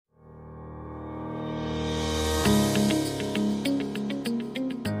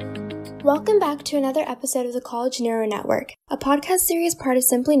Welcome back to another episode of the College Neuro Network, a podcast series part of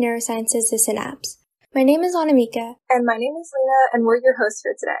Simply Neuroscience's The Synapse. My name is Anamika. And my name is Lina, and we're your hosts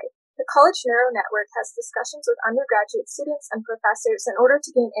for today. The College Neuro Network has discussions with undergraduate students and professors in order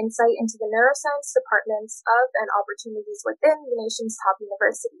to gain insight into the neuroscience departments of and opportunities within the nation's top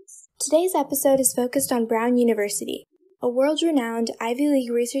universities. Today's episode is focused on Brown University, a world-renowned Ivy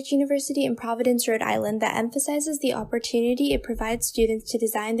League research university in Providence, Rhode Island that emphasizes the opportunity it provides students to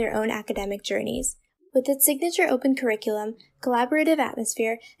design their own academic journeys. With its signature open curriculum, collaborative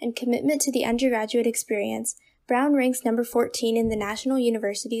atmosphere, and commitment to the undergraduate experience, Brown ranks number 14 in the national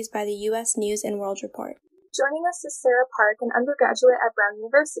universities by the U.S. News & World Report. Joining us is Sarah Park, an undergraduate at Brown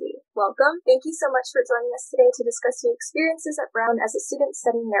University. Welcome. Thank you so much for joining us today to discuss your experiences at Brown as a student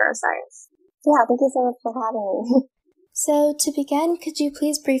studying neuroscience. Yeah, thank you so much for having me. So, to begin, could you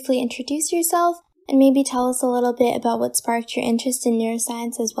please briefly introduce yourself and maybe tell us a little bit about what sparked your interest in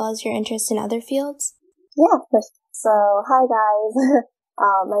neuroscience as well as your interest in other fields? Yeah, of course. So, hi guys.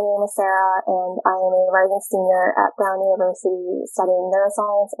 My name is Sarah, and I am a rising senior at Brown University studying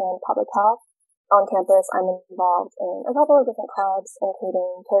neuroscience and public health. On campus, I'm involved in a couple of different clubs,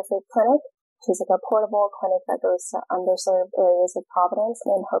 including Care Food Clinic, which is like a portable clinic that goes to underserved areas of Providence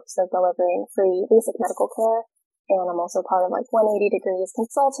in hopes of delivering free basic medical care. And I'm also part of 180 Degrees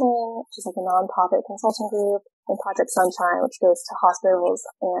Consulting, which is a nonprofit consulting group, and Project Sunshine, which goes to hospitals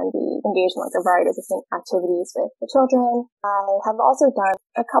and we engage in a variety of different activities with the children. I have also done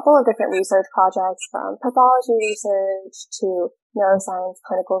a couple of different research projects, from pathology research to neuroscience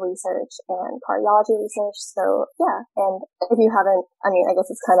clinical research and cardiology research. So yeah, and if you haven't, I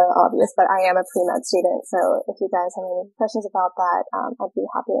guess it's kind of obvious, but I am a pre-med student. So if you guys have any questions about that, I'd be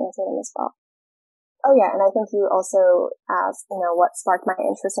happy to answer them as well. Oh yeah, and I think you also asked, what sparked my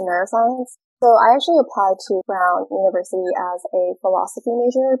interest in neuroscience. So I actually applied to Brown University as a philosophy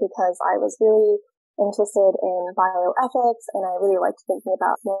major because I was really interested in bioethics and I really liked thinking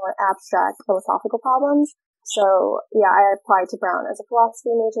about more abstract philosophical problems. So yeah, I applied to Brown as a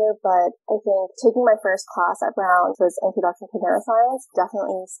philosophy major, but I think taking my first class at Brown was Introduction to Neuroscience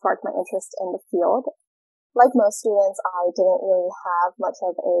definitely sparked my interest in the field. Like most students, I didn't really have much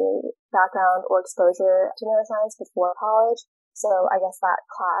of a background or exposure to neuroscience before college. So I guess that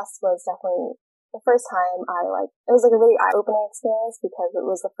class was definitely the first time it was a really eye-opening experience because it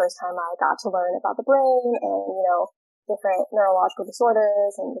was the first time I got to learn about the brain and, different neurological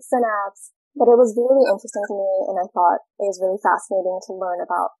disorders and the synapse. But it was really interesting to me, and I thought it was really fascinating to learn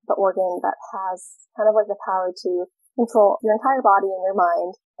about the organ that has kind of the power to control your entire body and your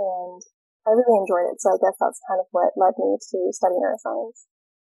mind. And I really enjoyed it, so I guess that's kind of what led me to study neuroscience.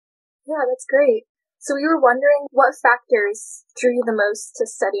 Yeah, that's great. So we were wondering what factors drew you the most to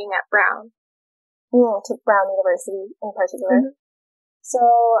studying at Brown? To Brown University in particular. Mm-hmm. So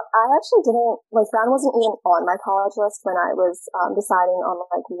I actually didn't, Brown wasn't even on my college list when I was deciding on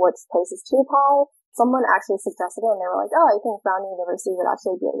which places to apply. Someone actually suggested it and they were like, oh, I think Brown University would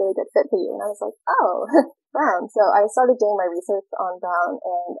actually be a really good fit for you. And I was like, oh, Brown. So I started doing my research on Brown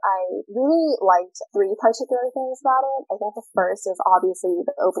and I really liked three particular things about it. I think the first is obviously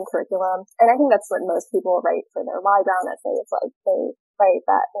the open curriculum. And I think that's what most people write for their why Brown essay. It's they write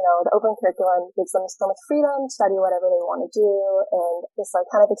that, the open curriculum gives them so much freedom to study whatever they want to do and just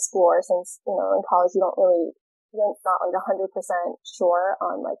kind of explore since, in college you're not 100% sure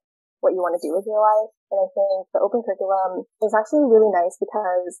on what you want to do with your life. And I think the open curriculum is actually really nice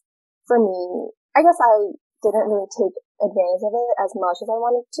because for me, I guess I didn't really take advantage of it as much as I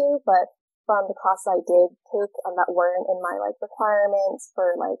wanted to, but from the classes I did take that weren't in my requirements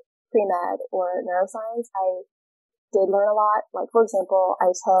for pre-med or neuroscience, I did learn a lot. For example, I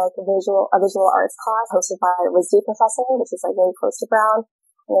took a visual arts class hosted by a RISD professor, which is very close to Brown.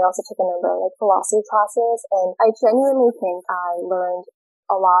 And I also took a number of philosophy classes, and I genuinely think I learned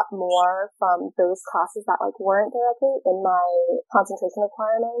a lot more from those classes that weren't directly in my concentration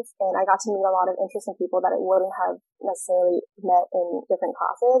requirements, and I got to meet a lot of interesting people that I wouldn't have necessarily met in different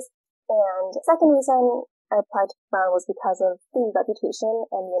classes. And the second reason I applied to Brown was because of the reputation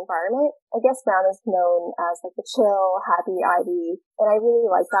and the environment. I guess Brown is known as the chill, happy Ivy, and I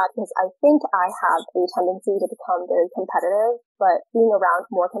really like that because I think I have a tendency to become very competitive, but being around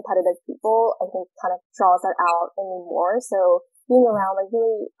more competitive people, I think kind of draws that out in me more. So being around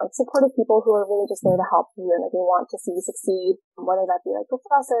really supportive people who are really just there to help you and they want to see you succeed, whether that be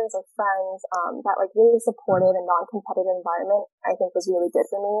professors or friends, that really supportive and non-competitive environment I think was really good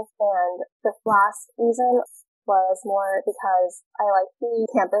for me. And the last reason was more because I like the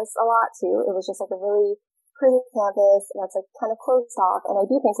campus a lot too. It was just a really pretty campus that's kind of closed off, and I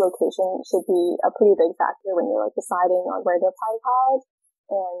do think location should be a pretty big factor when you're deciding on where to apply to college.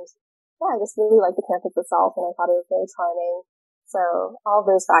 And yeah, I just really liked the campus itself, and I thought it was very charming. So all of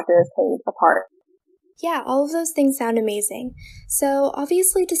those factors played a part. Yeah, all of those things sound amazing. So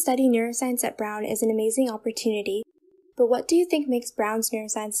obviously to study neuroscience at Brown is an amazing opportunity, but what do you think makes Brown's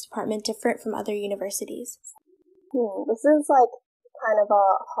neuroscience department different from other universities? This is kind of a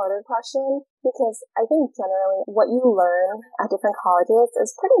harder question, because I think generally what you learn at different colleges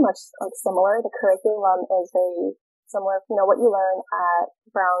is pretty much similar. The curriculum is very similar. What you learn at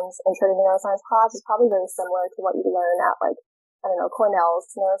Brown's Intro to Neuroscience class is probably very similar to what you learn at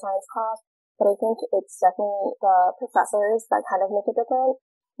Cornell's neuroscience class. But I think it's definitely the professors that kind of make it different.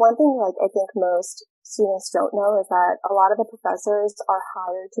 One thing I think most students don't know is that a lot of the professors are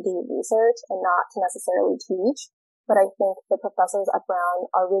hired to do research and not to necessarily teach. But I think the professors at Brown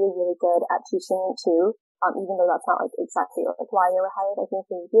are really, really good at teaching too. Even though that's not exactly why they were hired. I think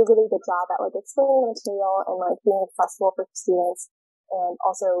they do a really good job at explaining the material and being accessible for students. And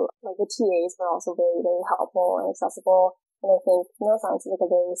also the TAs are also very, very helpful and accessible. And I think neuroscience is a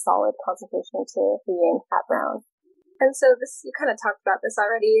very solid concentration to be in at Brown. And so you kind of talked about this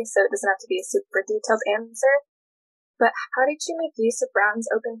already, so it doesn't have to be a super detailed answer. But how did you make use of Brown's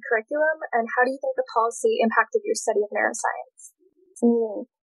open curriculum, and how do you think the policy impacted your study of neuroscience?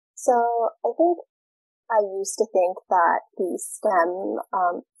 So I think I used to think that the STEM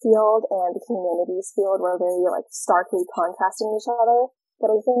field and the humanities field were very starkly contrasting each other. But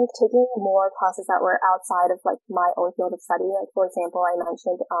I think taking more classes that were outside of my own field of study, for example, I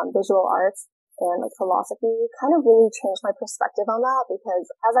mentioned visual arts and philosophy, kind of really changed my perspective on that, because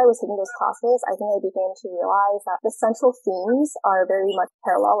as I was taking those classes, I think I began to realize that the central themes are very much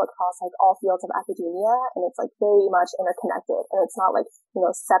parallel across all fields of academia, and it's very much interconnected, and it's not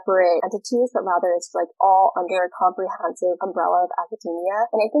separate entities, but rather it's all under a comprehensive umbrella of academia.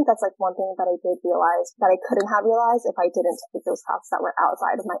 And I think that's one thing that I did realize that I couldn't have realized if I didn't take those classes that were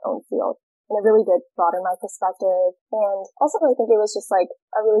outside of my own field. And it really did broaden my perspective. And also I think it was just a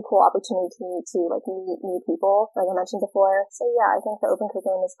really cool opportunity to meet new people, like I mentioned before. So yeah, I think the open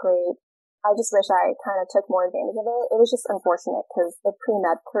curriculum is great. I just wish I kind of took more advantage of it. It was just unfortunate because the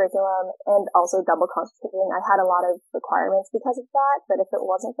pre-med curriculum and also double concentrating, I had a lot of requirements because of that. But if it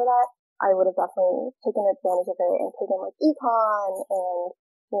wasn't for that, I would have definitely taken advantage of it and taken econ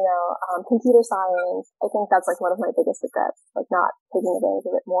and computer science. I think that's one of my biggest regrets, not taking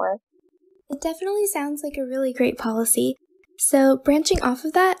advantage of it more. It definitely sounds like a really great policy. So, branching off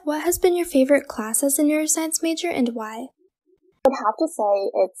of that, what has been your favorite class as a neuroscience major and why? I'd have to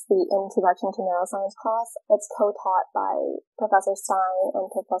say it's the Introduction to Neuroscience class. It's co-taught by Professor Stein and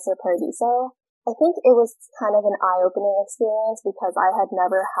Professor Paradiso. I think it was kind of an eye-opening experience because I had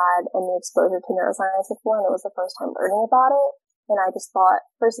never had any exposure to neuroscience before, and it was the first time learning about it. And I just thought,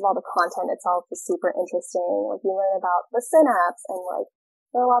 first of all, the content itself is super interesting. You learn about the synapse and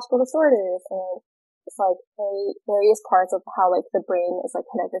neurological disorders, and it's various parts of how the brain is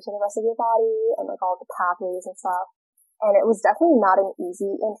connected to the rest of your body and all the pathways and stuff. And it was definitely not an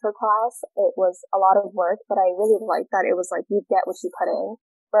easy intro class. It was a lot of work, but I really liked that it was you get what you put in.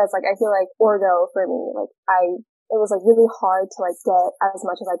 Whereas I feel orgo for me, it was really hard to get as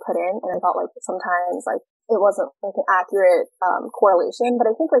much as I put in, and I felt sometimes it wasn't an accurate correlation. But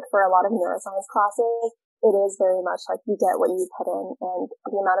I think for a lot of neuroscience classes, it is very much you get what you put in, and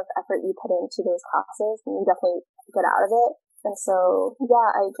the amount of effort you put into those classes, and you definitely get out of it. And so, yeah,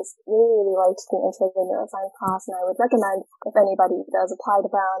 I just really, really liked the Intro to Neuroscience class, and I would recommend if anybody does apply to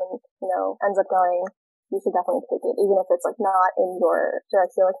Brown and, ends up going, you should definitely take it, even if it's not in your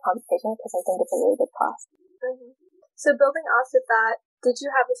direct field of concentration, because I think it's a really good class. Mm-hmm. So building off of that, did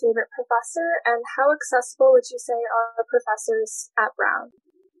you have a favorite professor, and how accessible would you say are professors at Brown?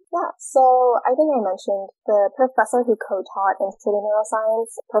 Yeah, so I think I mentioned the professor who co-taught Intro to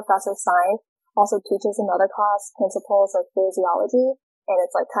Neuroscience, Professor Stein, also teaches another class, Principles of Physiology, and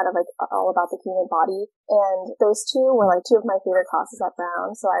it's kind of all about the human body. And those two were two of my favorite classes at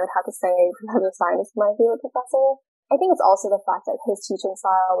Brown, so I would have to say Professor Stein is my favorite professor. I think it's also the fact that his teaching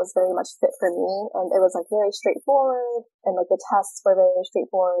style was very much fit for me, and it was very straightforward, and the tests were very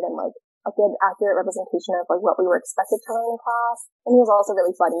straightforward, and a good, accurate representation of what we were expected to learn in class. And he was also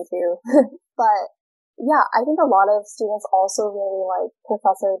really funny too. But yeah, I think a lot of students also really like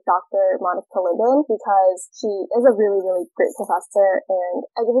Professor Dr. Monica Linden because she is a really, really great professor. And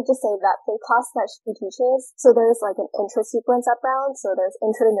I would just say that the class that she teaches, so there's an intro sequence at Brown. So there's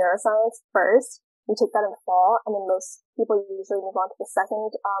Intro to Neuroscience first. We take that in the fall, and then most people usually move on to the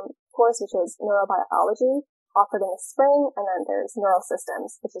second course, which is neurobiology, offered in the spring, and then there's neural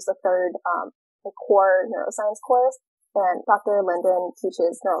systems, which is the third core neuroscience course. And Dr. Linden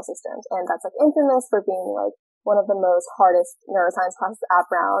teaches neural systems, and that's infamous for being one of the most hardest neuroscience classes at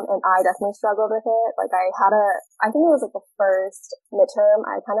Brown, and I definitely struggled with it. Like I think it was like the first midterm,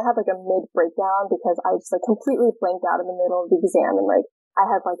 I kind of had like a mid breakdown because I just like completely blanked out in the middle of the exam, and like I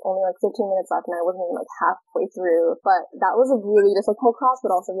had like only like 15 minutes left and I wasn't even like halfway through. But that was a really difficult class,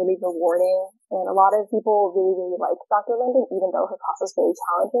 but also really rewarding. And a lot of people really, really liked Dr. Linden, even though her class was very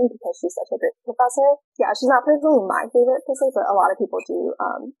challenging because she's such a great professor. Yeah, she's not personally my favorite per se, but a lot of people do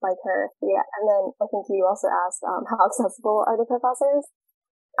like her. Yeah, and then I think you also asked how accessible are the professors.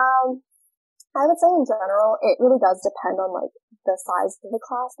 I would say in general, it really does depend on like the size of the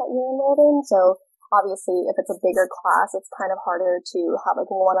class that you're enrolled in. So obviously, if it's a bigger class, it's kind of harder to have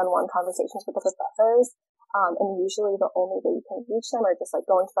like one-on-one conversations with the professors. And usually the only way you can reach them are just like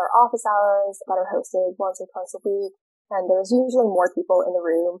going to their office hours that are hosted once or twice a week. And there's usually more people in the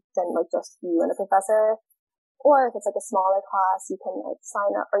room than like just you and the professor. Or if it's like a smaller class, you can like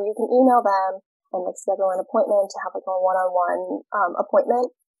sign up or you can email them and like schedule an appointment to have like a one-on-one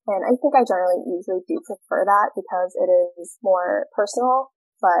appointment. And I think I generally usually do prefer that because it is more personal.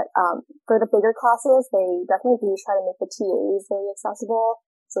 But for the bigger classes, they definitely do try to make the TAs very accessible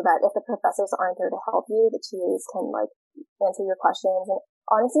so that if the professors aren't there to help you, the TAs can like answer your questions. And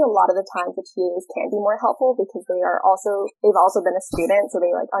honestly, a lot of the times the TAs can be more helpful because they've also been a student, so they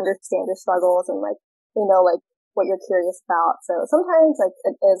like understand your struggles and like they know like what you're curious about. So sometimes like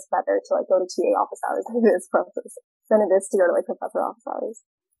it is better to like go to TA office hours than it is to go to like professor office hours.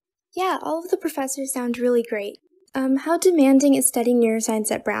 Yeah, all of the professors sound really great. How demanding is studying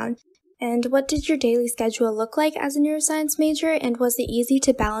neuroscience at Brown? And what did your daily schedule look like as a neuroscience major? And was it easy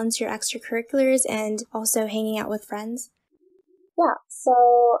to balance your extracurriculars and also hanging out with friends? Yeah, so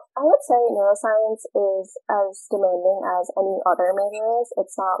I would say neuroscience is as demanding as any other major is.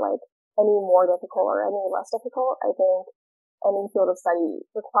 It's not like any more difficult or any less difficult. I think any field of study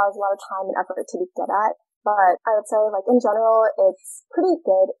requires a lot of time and effort to be good at. But I would say, like, in general, it's pretty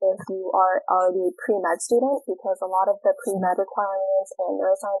good if you are already a pre-med student because a lot of the pre-med requirements and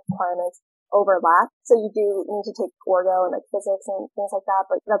neuroscience requirements overlap. So you do need to take orgo and, like, physics and things like that,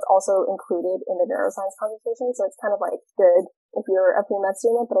 but that's also included in the neuroscience conversation. So it's kind of, like, good if you're a pre-med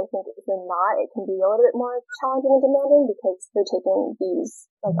student, but I think if you're not, it can be a little bit more challenging and demanding because you're taking these,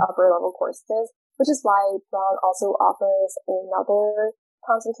 like, upper-level courses, which is why Brown also offers another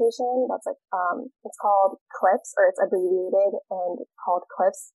concentration that's like it's called CLIPS, or it's abbreviated and called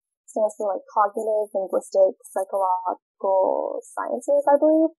CLIPS. It stands for like cognitive, linguistic, psychological sciences, I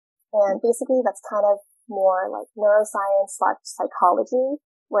believe. And basically that's kind of more like neuroscience / psychology,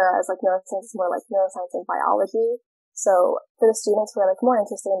 whereas like neuroscience is more like neuroscience and biology. So for the students who are like more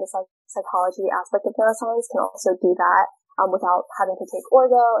interested in the psychology aspect of neuroscience can also do that without having to take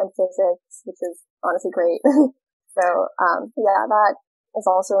orgo and physics, which is honestly great. So yeah, that is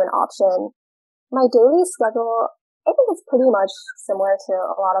also an option. My daily schedule, I think it's pretty much similar to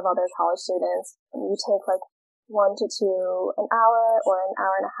a lot of other college students. You take like 1 to 2 an hour or an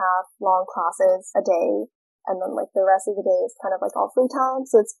hour and a half long classes a day, and then like the rest of the day is kind of like all free time.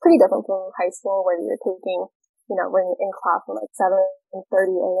 So it's pretty different from high school where you're taking, we're in class from like 7:30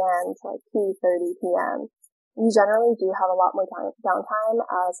 a.m. to like 2:30 p.m. You generally do have a lot more downtime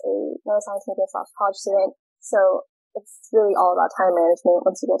as a neuroscience major / college student. So it's really all about time management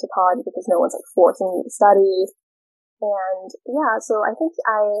once you get to college because no one's like forcing you to study. And yeah, so I think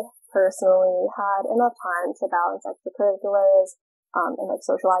I personally had enough time to balance extracurriculars and like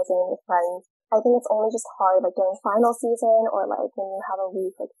socializing with friends. I think it's only just hard like during final season or like when you have a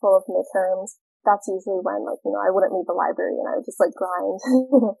week like full of midterms. That's usually when like, I wouldn't leave the library and I would just like grind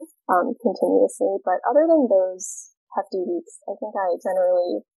continuously. But other than those hefty weeks, I think I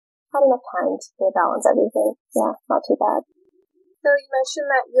generally had enough time to balance everything. Yeah, not too bad. So you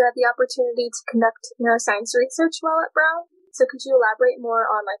mentioned that you had the opportunity to conduct neuroscience research while at Brown. So could you elaborate more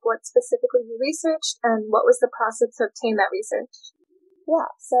on like what specifically you researched and what was the process to obtain that research?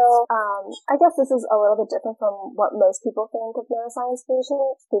 Yeah, so I guess this is a little bit different from what most people think of neuroscience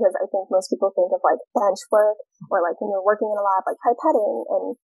research because I think most people think of like bench work or like when you're working in a lab like pipetting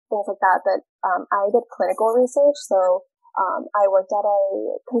and things like that. But I did clinical research, so I worked at a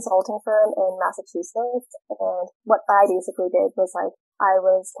consulting firm in Massachusetts, and what I basically did was like I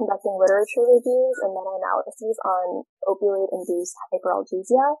was conducting literature reviews and meta-analyses on opioid-induced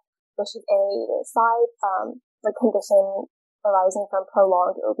hyperalgesia, which is a side condition arising from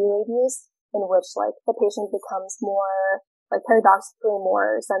prolonged opioid use, in which like the patient becomes more like paradoxically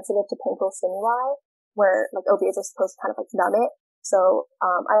more sensitive to painful stimuli, where like opiates are supposed to kind of like numb it. So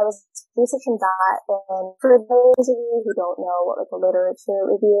I was researching that, and for those of you who don't know what like a literature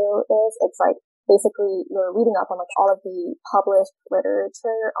review is, it's like basically you're reading up on like all of the published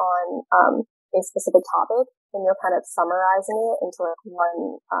literature on a specific topic and you're kind of summarizing it into like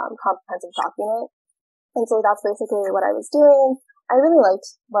one comprehensive document. And so that's basically what I was doing. I really liked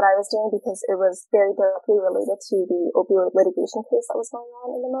what I was doing because it was very directly related to the opioid litigation case that was going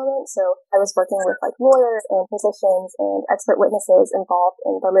on in the moment. So I was working with like lawyers and physicians and expert witnesses involved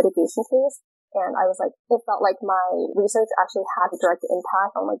in the litigation case. And I was like, it felt like my research actually had a direct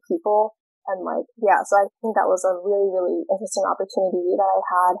impact on like people. And like, yeah, so I think that was a really, really interesting opportunity that I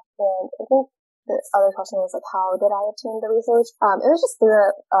had. And I think the other question was like, how did I obtain the research? It was just through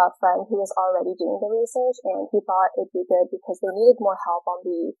a friend who was already doing the research, and he thought it'd be good because they needed more help on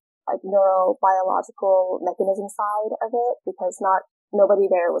the like neurobiological mechanism side of it, because nobody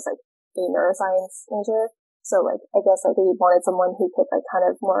there was like a neuroscience major. So like, I guess like they wanted someone who could like kind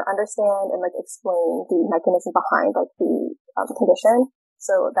of more understand and like explain the mechanism behind like the condition.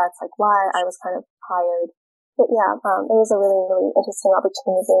 So that's like why I was kind of hired. But yeah, it was a really, really interesting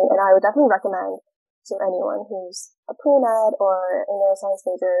opportunity, and I would definitely recommend to anyone who's a pre-med or a neuroscience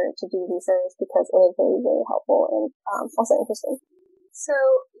major to do research because it is very, very helpful and also interesting. So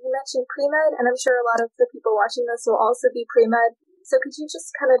you mentioned pre-med, and I'm sure a lot of the people watching this will also be pre-med. So could you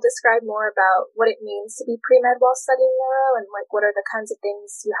just kind of describe more about what it means to be pre-med while studying neuro, and like what are the kinds of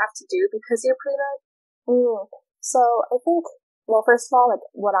things you have to do because you're pre-med? So I think, well, first of all, like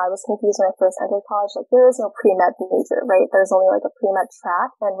what I was confused when I first entered college, like there is no pre-med major, right? There's only like a pre-med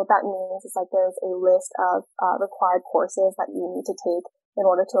track, and what that means is like there's a list of required courses that you need to take in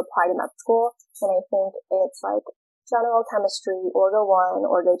order to apply to med school. And I think it's like general chemistry, Orgo 1,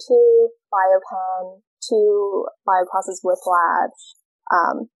 Orgo 2, biochem, 2 bio classes with labs,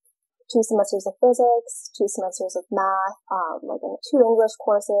 2 semesters of physics, 2 semesters of math, like 2 English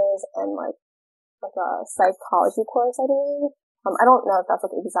courses, and like a psychology course, I believe. I don't know if that's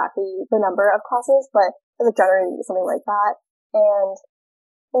like exactly the number of classes, but it's like generally something like that. And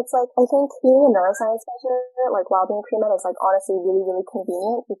it's like, I think being a neuroscience major, like while being pre-med, is like honestly really, really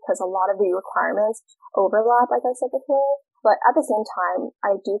convenient because a lot of the requirements overlap, like I said before. But at the same time,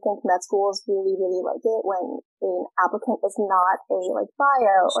 I do think med schools really, really like it when an applicant is not a like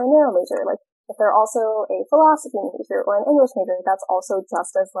bio or neuro major. Like if they're also a philosophy major or an English major, that's also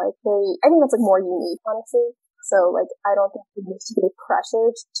just as like I think that's like more unique, honestly. So, like, I don't think you need to be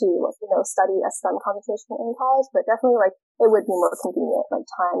pressured to, like, study a STEM concentration in college, but definitely, like, it would be more convenient, like,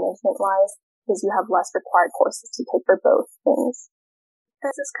 time management-wise, because you have less required courses to take for both things.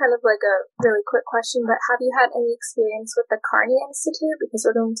 This is kind of like a really quick question, but have you had any experience with the Carney Institute? Because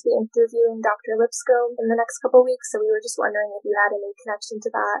we're going to be interviewing Dr. Lipscomb in the next couple of weeks, so we were just wondering if you had any connection to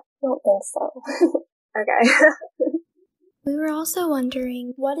that. I don't think so. Okay. We were also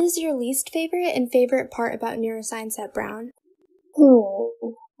wondering, what is your least favorite and favorite part about neuroscience at Brown?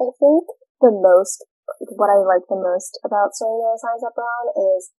 I think what I like the most about studying neuroscience at Brown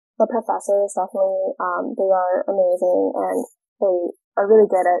is the professors. Definitely, they are amazing and they are really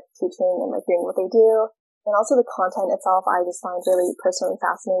good at teaching and like doing what they do. And also the content itself, I just find really personally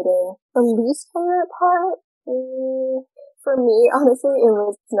fascinating. The least favorite part, for me, honestly, it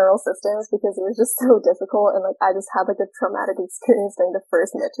was neural systems because it was just so difficult and like I just had like a traumatic experience during the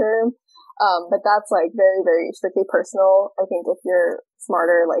first midterm. But that's like very, very strictly personal. I think if you're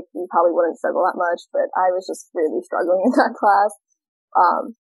smarter, like you probably wouldn't struggle that much, but I was just really struggling in that class.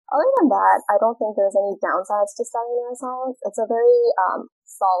 Other than that, I don't think there's any downsides to studying neuroscience. It's a very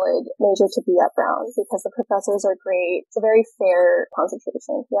solid major to be at Brown because the professors are great. It's a very fair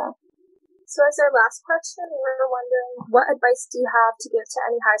concentration. Yeah. So as our last question, we were wondering, what advice do you have to give to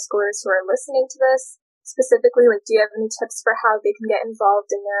any high schoolers who are listening to this? Specifically, like, do you have any tips for how they can get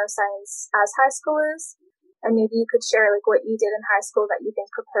involved in neuroscience as high schoolers? And maybe you could share, like, what you did in high school that you think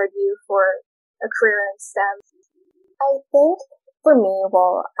prepared you for a career in STEM. I think for me,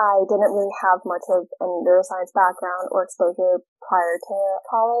 well, I didn't really have much of a neuroscience background or exposure prior to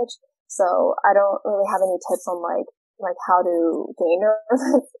college, so I don't really have any tips on like how to gain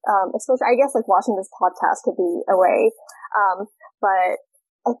neuroscience exposure. I guess like watching this podcast could be a way. But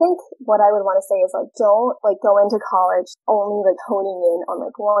I think what I would want to say is like don't like go into college only like honing in on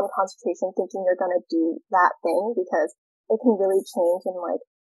like one concentration thinking you're gonna do that thing, because it can really change. And like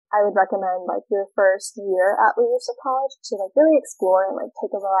I would recommend like your first year at least of college to like really explore and like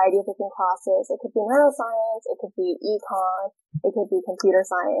take a variety of different classes. It could be neuroscience, it could be econ, it could be computer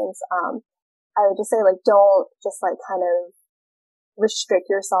science. I would just say, like, don't just, like, kind of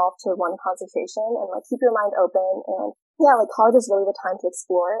restrict yourself to one concentration and, like, keep your mind open. And, yeah, like, college is really the time to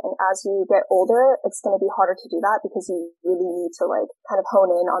explore. And as you get older, it's going to be harder to do that because you really need to, like, kind of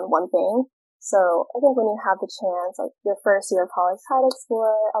hone in on one thing. So I think when you have the chance, like, your first year of college, try to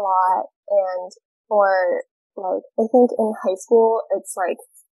explore a lot. And for, like, I think in high school, it's, like,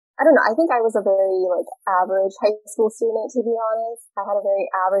 I don't know, I think I was a very, like, average high school student, to be honest. I had a very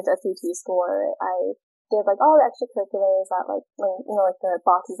average SAT score. I did, like, all the extracurriculars that, like, like the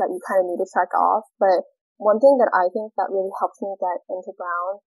boxes that you kind of need to check off. But one thing that I think that really helped me get into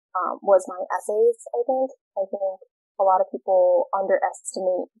Brown, was my essays, I think. I think a lot of people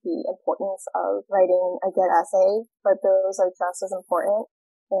underestimate the importance of writing a good essay, but those are just as important.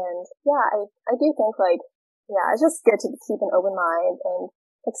 And yeah, I do think, like, yeah, it's just good to keep an open mind and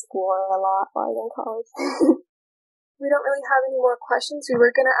explore a lot while you're in college. We don't really have any more questions. We were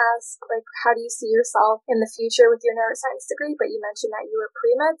going to ask, like, how do you see yourself in the future with your neuroscience degree? But you mentioned that you were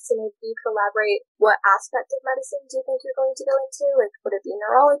pre-med, so maybe you could elaborate what aspect of medicine do you think you're going to go into? Like, would it be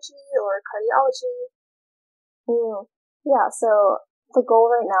neurology or cardiology? Yeah, so the goal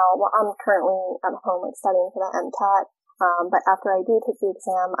right now, well, I'm currently at home, like, studying for the MCAT, but after I do take the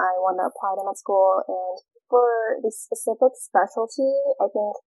exam, I want to apply to med school, and for the specific specialty, I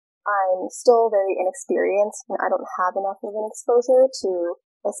think I'm still very inexperienced and I don't have enough of an exposure to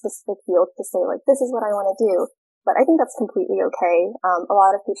a specific field to say, like, this is what I want to do. But I think that's completely okay. A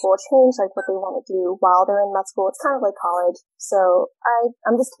lot of people change, like, what they want to do while they're in med school. It's kind of like college. So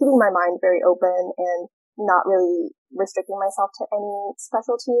I'm just keeping my mind very open and not really restricting myself to any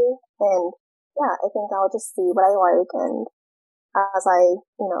specialty. And yeah, I think I'll just see what I like, and as I,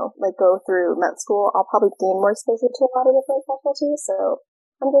 like, go through med school, I'll probably gain more exposure to a lot of different specialties. So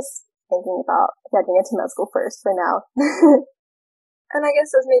I'm just thinking about getting into med school first for now. And I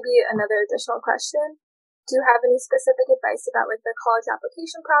guess as maybe another additional question, do you have any specific advice about, like, the college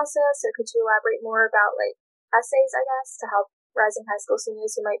application process, or could you elaborate more about, like, essays, I guess, to help rising high school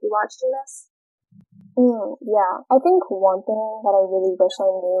seniors who might be watching this? Yeah, I think one thing that I really wish I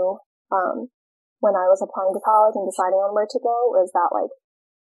knew when I was applying to college and deciding on where to go is that, like,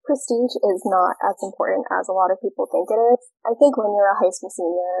 prestige is not as important as a lot of people think it is. I think when you're a high school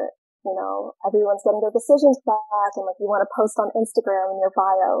senior, everyone's getting their decisions back, and, like, you want to post on Instagram in your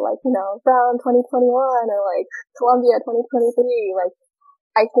bio, like, Brown 2021 or, like, Columbia 2023. Like,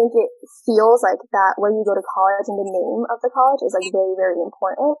 I think it feels like that where you go to college and the name of the college is, like, very, very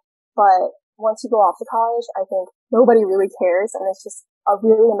important. But once you go off to college, I think nobody really cares, and it's just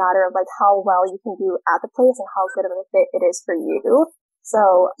really a matter of, like, how well you can do at the place and how good of a fit it is for you.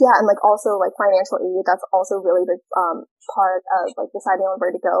 So yeah, and, like, also, like, financial aid, that's also really big part of, like, deciding on where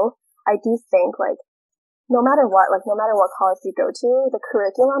to go. I do think, like, no matter what college you go to, the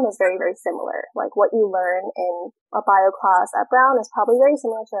curriculum is very, very similar. Like, what you learn in a bio class at Brown is probably very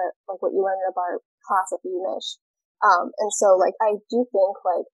similar to, like, what you learn in a bio class at UNISH. And so, like, I do think,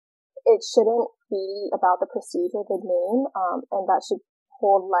 like, it shouldn't be about the prestige or the name, and that should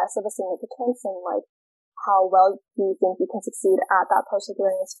hold less of a significance in, like, how well you think you can succeed at that particular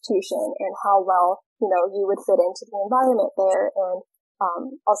institution, and how well, you would fit into the environment there. And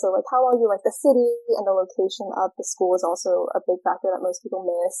also, like, how well you like the city, and the location of the school is also a big factor that most people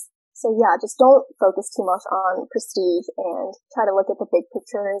miss. So yeah, just don't focus too much on prestige and try to look at the big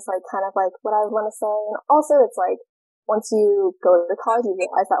picture is, like, kind of like what I want to say. And also, it's like, once you go to college, you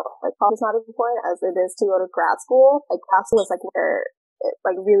realize that, like, college is not as important as it is to go to grad school. Like, grad school is, like, where it,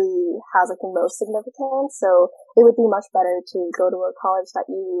 like, really has, like, the most significance. So it would be much better to go to a college that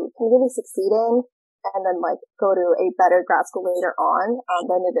you can really succeed in, and then, like, go to a better grad school later on,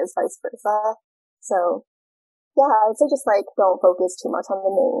 than it is vice versa. So yeah, I'd say just, like, don't focus too much on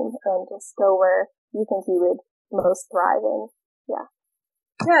the name and just go where you think you would most thrive in. Yeah.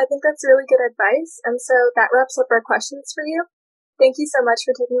 Yeah, I think that's really good advice. And so that wraps up our questions for you. Thank you so much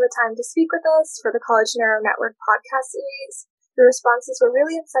for taking the time to speak with us for the College Neuro Network podcast series. Your responses were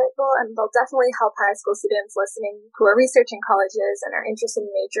really insightful, and they'll definitely help high school students listening who are researching colleges and are interested in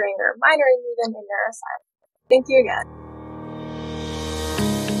majoring or minoring even in neuroscience. Thank you again.